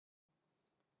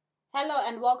Hello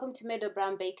and welcome to Meadow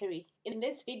Bakery. In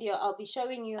this video, I'll be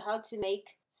showing you how to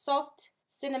make soft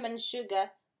cinnamon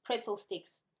sugar pretzel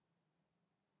sticks.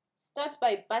 Start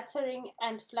by buttering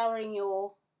and flouring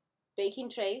your baking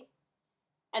tray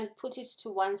and put it to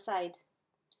one side.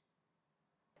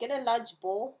 Get a large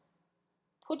bowl,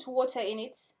 put water in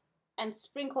it and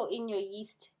sprinkle in your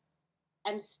yeast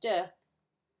and stir.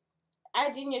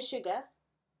 Add in your sugar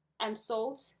and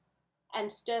salt and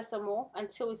stir some more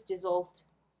until it's dissolved.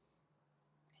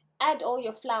 Add all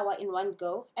your flour in one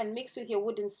go and mix with your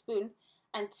wooden spoon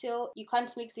until you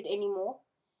can't mix it anymore.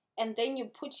 And then you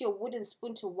put your wooden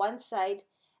spoon to one side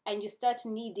and you start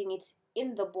kneading it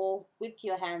in the bowl with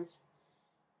your hands.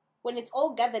 When it's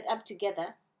all gathered up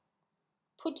together,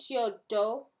 put your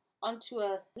dough onto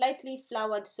a lightly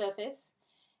floured surface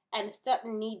and start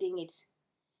kneading it.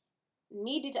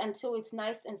 Knead it until it's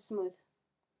nice and smooth.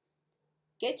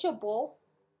 Get your bowl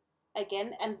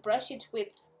again and brush it with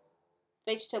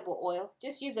vegetable oil.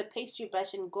 Just use a pastry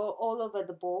brush and go all over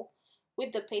the bowl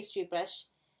with the pastry brush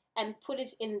and put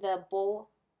it in the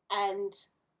bowl and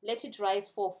let it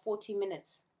rise for 40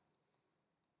 minutes.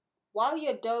 While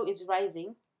your dough is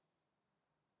rising,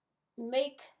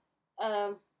 make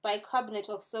a bicarbonate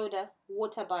of soda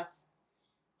water bath.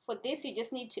 For this, you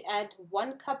just need to add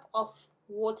 1 cup of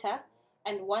water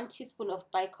and 1 teaspoon of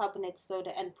bicarbonate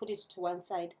soda and put it to one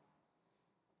side.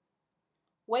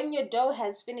 When your dough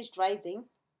has finished rising,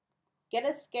 get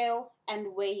a scale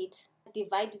and weigh it,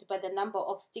 divided by the number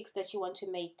of sticks that you want to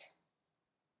make.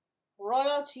 Roll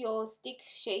out your stick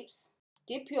shapes,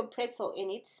 dip your pretzel in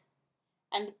it,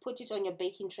 and put it on your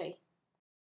baking tray.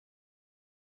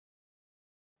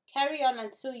 Carry on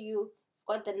until you've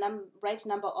got the right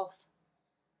number of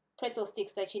pretzel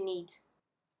sticks that you need.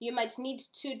 You might need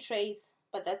 2 trays,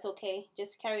 but that's okay,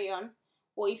 just carry on.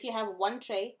 Or if you have 1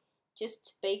 tray,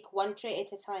 just bake 1 tray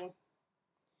at a time.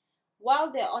 While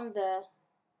they're on the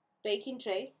baking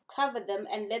tray, cover them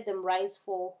and let them rise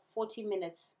for 40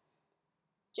 minutes.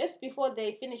 Just before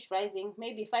they finish rising,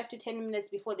 maybe 5 to 10 minutes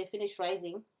before they finish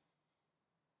rising,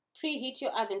 preheat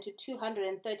your oven to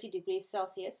 230 degrees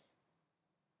Celsius.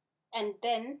 And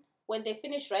then when they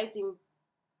finish rising,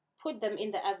 put them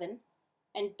in the oven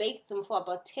and bake them for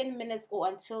about 10 minutes or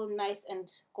until nice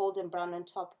and golden brown on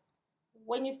top.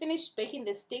 When you finish baking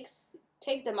the sticks,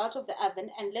 take them out of the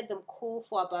oven and let them cool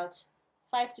for about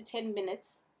 5 to 10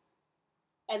 minutes.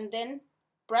 And then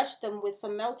brush them with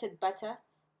some melted butter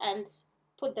and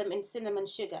put them in cinnamon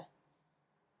sugar.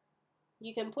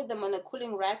 You can put them on a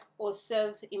cooling rack or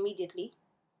serve immediately.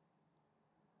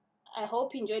 I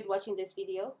hope you enjoyed watching this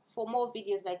video. For more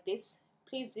videos like this,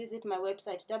 please visit my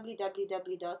website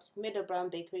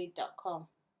www.meadowbakery.com.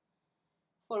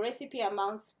 For recipe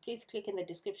amounts, please click in the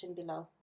description below.